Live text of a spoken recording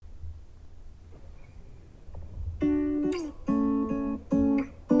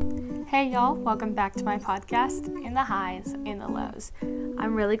Hey y'all, welcome back to my podcast, In the Highs, In the Lows.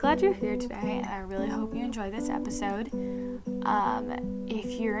 I'm really glad you're here today, and I really hope you enjoy this episode.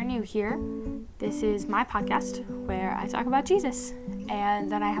 If you're new here, this is my podcast where I talk about Jesus, and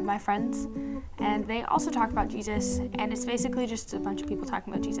then I have my friends, and they also talk about Jesus, and it's basically just a bunch of people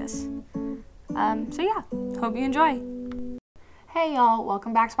talking about Jesus. Hope you enjoy. Hey y'all,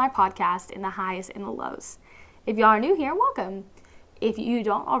 welcome back to my podcast, In the Highs, In the Lows. If y'all are new here, welcome. If you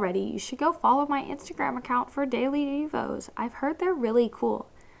don't already, you should go follow my Instagram account for daily devos. I've heard they're really cool.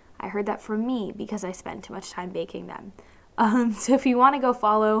 I heard that from me because I spend too much time baking them. So if you want to go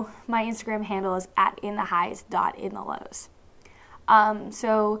follow, my Instagram handle is @inthehighs.inthelows.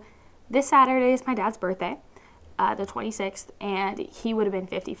 So this Saturday is my dad's birthday, the 26th, and he would have been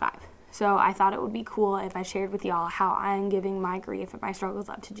 55. So I thought it would be cool if I shared with y'all how I'm giving my grief and my struggles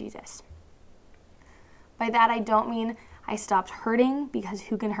up to Jesus. By that, I don't mean I stopped hurting, because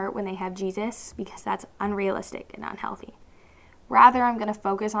who can hurt when they have Jesus? Because that's unrealistic and unhealthy. Rather, I'm going to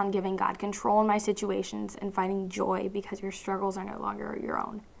focus on giving God control in my situations and finding joy because your struggles are no longer your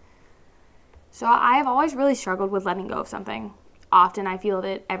own. So I have always really struggled with letting go of something. Often I feel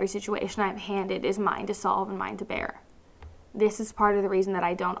that every situation I'm handed is mine to solve and mine to bear. This is part of the reason that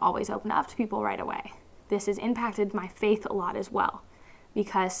I don't always open up to people right away. This has impacted my faith a lot as well,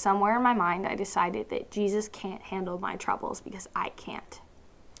 because somewhere in my mind I decided that Jesus can't handle my troubles because I can't.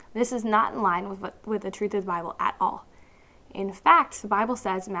 This is not in line with the truth of the Bible at all. In fact, the Bible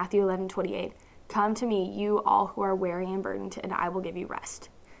says in Matthew 11:28, "Come to me, you all who are weary and burdened, and I will give you rest."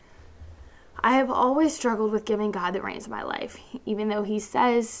 I have always struggled with giving God the reins of my life, even though he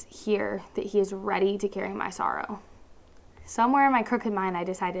says here that he is ready to carry my sorrow. Somewhere in my crooked mind I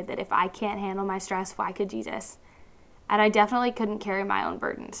decided that if I can't handle my stress, why could Jesus? And I definitely couldn't carry my own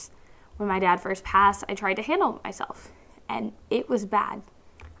burdens. When my dad first passed, I tried to handle myself, and it was bad.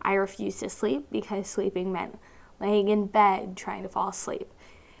 I refused to sleep because sleeping meant laying in bed trying to fall asleep.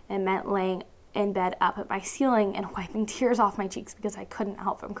 It meant laying in bed up at my ceiling and wiping tears off my cheeks because I couldn't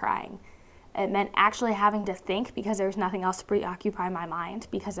help from crying. It meant actually having to think because there was nothing else to preoccupy my mind,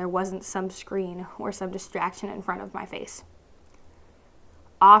 because there wasn't some screen or some distraction in front of my face.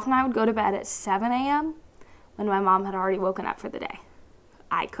 Often I would go to bed at 7 a.m., when my mom had already woken up for the day.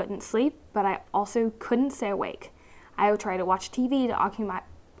 I couldn't sleep, but I also couldn't stay awake. I would try to watch TV to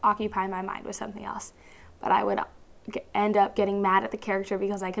occupy my mind with something else, but I would end up getting mad at the character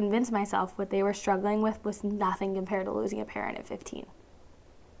because I convinced myself what they were struggling with was nothing compared to losing a parent at 15.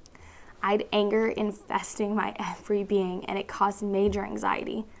 I had anger infesting my every being, and it caused major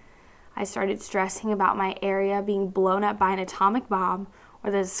anxiety. I started stressing about my area being blown up by an atomic bomb, or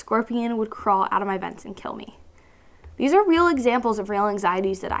that a scorpion would crawl out of my vents and kill me. These are real examples of real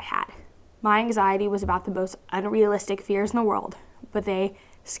anxieties that I had. My anxiety was about the most unrealistic fears in the world, but they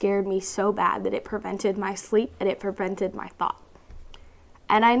scared me so bad that it prevented my sleep and it prevented my thought.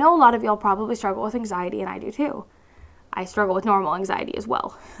 And I know a lot of y'all probably struggle with anxiety, and I do too. I struggle with normal anxiety as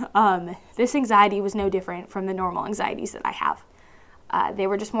well. This anxiety was no different from the normal anxieties that I have. They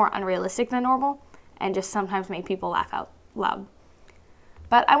were just more unrealistic than normal and just sometimes made people laugh out loud.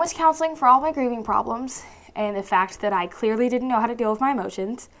 But I went to counseling for all my grieving problems and the fact that I clearly didn't know how to deal with my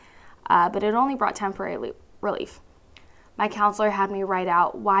emotions, but it only brought temporary relief. My counselor had me write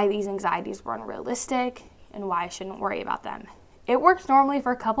out why these anxieties were unrealistic and why I shouldn't worry about them. It worked normally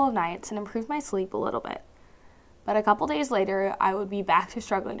for a couple of nights and improved my sleep a little bit. But a couple days later, I would be back to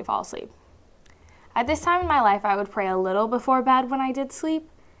struggling to fall asleep. At this time in my life, I would pray a little before bed when I did sleep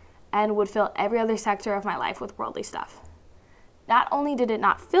and would fill every other sector of my life with worldly stuff. Not only did it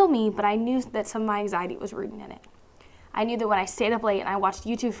not fill me, but I knew that some of my anxiety was rooted in it. I knew that when I stayed up late and I watched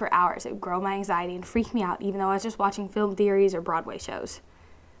YouTube for hours, it would grow my anxiety and freak me out, even though I was just watching film theories or Broadway shows.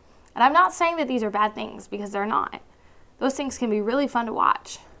 And I'm not saying that these are bad things, because they're not. Those things can be really fun to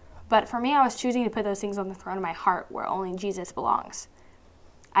watch. But for me, I was choosing to put those things on the throne of my heart, where only Jesus belongs.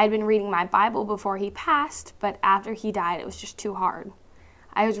 I had been reading my Bible before he passed, but after he died, it was just too hard.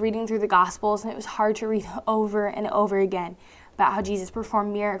 I was reading through the Gospels, and it was hard to read over and over again about how Jesus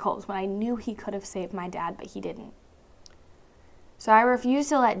performed miracles when I knew he could have saved my dad, but he didn't. So I refused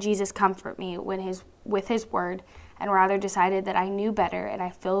to let Jesus comfort me with his word, and rather decided that I knew better, and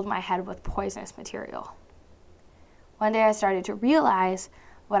I filled my head with poisonous material. One day I started to realize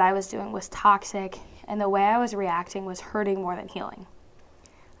what I was doing was toxic, and the way I was reacting was hurting more than healing.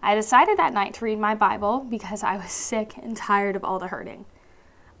 I decided that night to read my Bible because I was sick and tired of all the hurting.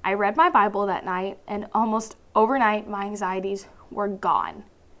 I read my Bible that night, and almost overnight, my anxieties were gone.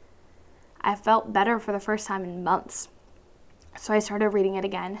 I felt better for the first time in months. So I started reading it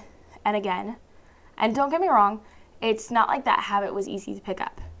again and again. And don't get me wrong, it's not like that habit was easy to pick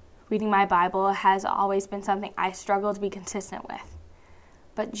up. Reading my Bible has always been something I struggle to be consistent with.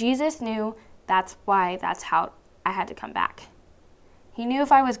 But Jesus knew that's how I had to come back. He knew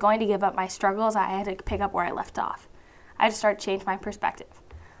if I was going to give up my struggles, I had to pick up where I left off. I had to start to change my perspective.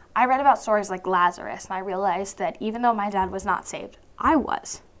 I read about stories like Lazarus, and I realized that even though my dad was not saved, I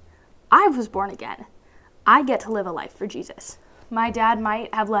was. I was born again. I get to live a life for Jesus. My dad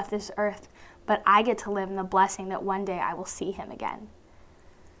might have left this earth, but I get to live in the blessing that one day I will see him again.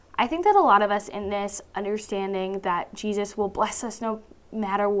 I think that a lot of us in this understanding that Jesus will bless us no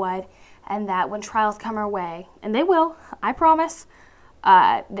matter what, and that when trials come our way, and they will, I promise,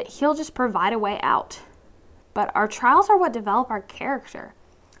 that he'll just provide a way out. But our trials are what develop our character.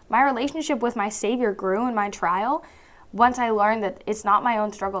 My relationship with my Savior grew in my trial once I learned that it's not my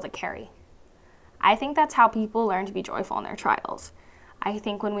own struggle to carry. I think that's how people learn to be joyful in their trials. I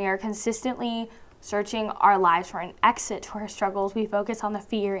think when we are consistently searching our lives for an exit to our struggles, we focus on the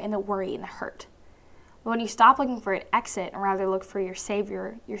fear and the worry and the hurt. But when you stop looking for an exit and rather look for your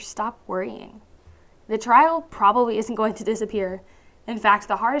Savior, you stop worrying. The trial probably isn't going to disappear. In fact,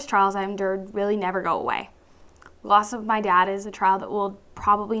 the hardest trials I've endured really never go away. The loss of my dad is a trial that will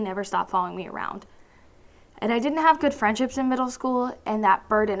probably never stop following me around. And I didn't have good friendships in middle school, and that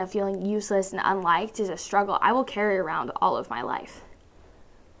burden of feeling useless and unliked is a struggle I will carry around all of my life.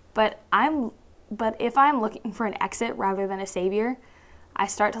 But if I'm looking for an exit rather than a Savior, I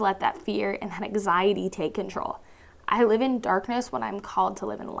start to let that fear and that anxiety take control. I live in darkness when I'm called to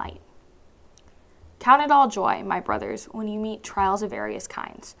live in light. Count it all joy, my brothers, when you meet trials of various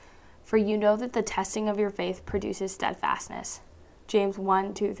kinds, for you know that the testing of your faith produces steadfastness. James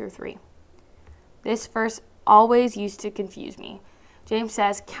 1:2-3. This verse always used to confuse me. James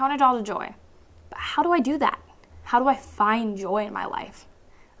says, count it all joy. But how do I do that? How do I find joy in my life?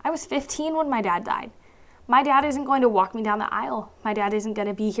 I was 15 when my dad died. My dad isn't going to walk me down the aisle. My dad isn't going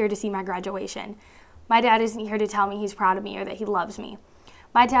to be here to see my graduation. My dad isn't here to tell me he's proud of me or that he loves me.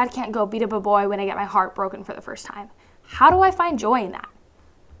 My dad can't go beat up a boy when I get my heart broken for the first time. How do I find joy in that?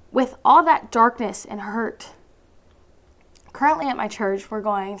 With all that darkness and hurt. Currently at my church, we're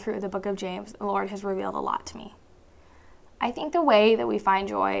going through the book of James. The Lord has revealed a lot to me. I think the way that we find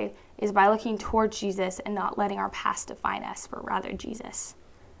joy is by looking towards Jesus and not letting our past define us, but rather Jesus.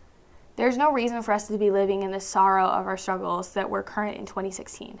 There's no reason for us to be living in the sorrow of our struggles that were current in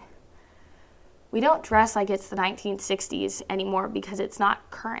 2016. We don't dress like it's the 1960s anymore because it's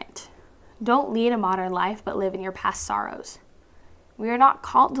not current. Don't lead a modern life, but live in your past sorrows. We are not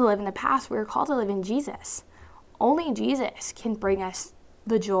called to live in the past. We are called to live in Jesus. Only Jesus can bring us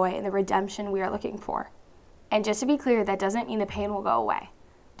the joy and the redemption we are looking for. And just to be clear, that doesn't mean the pain will go away.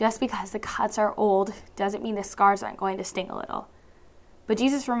 Just because the cuts are old doesn't mean the scars aren't going to sting a little. But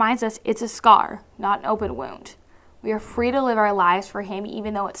Jesus reminds us it's a scar, not an open wound. We are free to live our lives for Him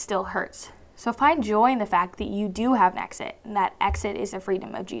even though it still hurts. So find joy in the fact that you do have an exit, and that exit is the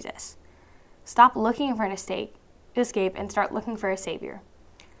freedom of Jesus. Stop looking for an escape and start looking for a Savior.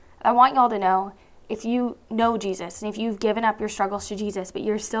 I want y'all to know, if you know Jesus and if you've given up your struggles to Jesus, but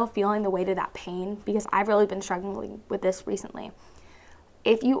you're still feeling the weight of that pain, because I've really been struggling with this recently.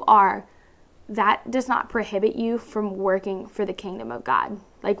 If you are, that does not prohibit you from working for the kingdom of God.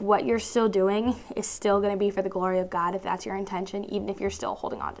 Like, what you're still doing is still going to be for the glory of God if that's your intention, even if you're still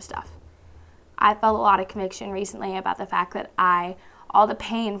holding on to stuff. I felt a lot of conviction recently about the fact that all the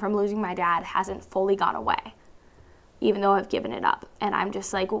pain from losing my dad hasn't fully gone away, even though I've given it up. And I'm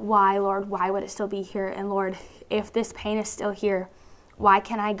just like, why, Lord? Why would it still be here? And Lord, if this pain is still here, why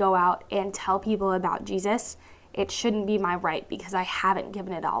can't I go out and tell people about Jesus? It shouldn't be my right because I haven't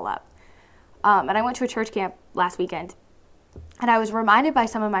given it all up. And I went to a church camp last weekend, and I was reminded by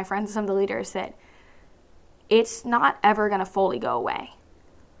some of my friends and some of the leaders that it's not ever going to fully go away.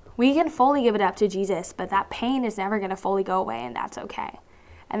 We can fully give it up to Jesus, but that pain is never going to fully go away, and that's okay.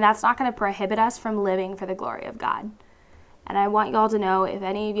 And that's not going to prohibit us from living for the glory of God. And I want y'all to know, if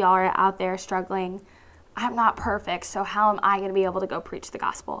any of y'all are out there struggling, I'm not perfect, so how am I going to be able to go preach the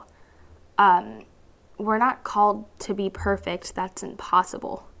gospel? We're not called to be perfect. That's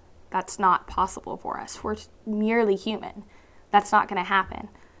impossible. That's not possible for us. We're merely human. That's not going to happen.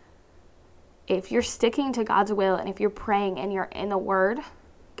 If you're sticking to God's will and if you're praying and you're in the Word,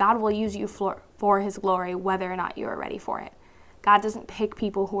 God will use you for His glory, whether or not you are ready for it. God doesn't pick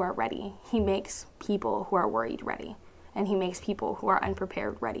people who are ready. He makes people who are worried ready. And He makes people who are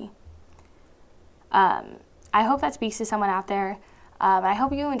unprepared ready. I hope that speaks to someone out there. I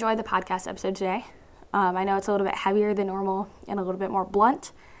hope you enjoyed the podcast episode today. I know it's a little bit heavier than normal and a little bit more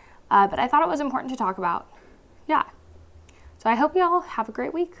blunt. But I thought it was important to talk about. Yeah. So I hope y'all have a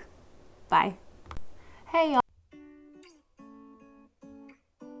great week. Bye. Hey, y'all.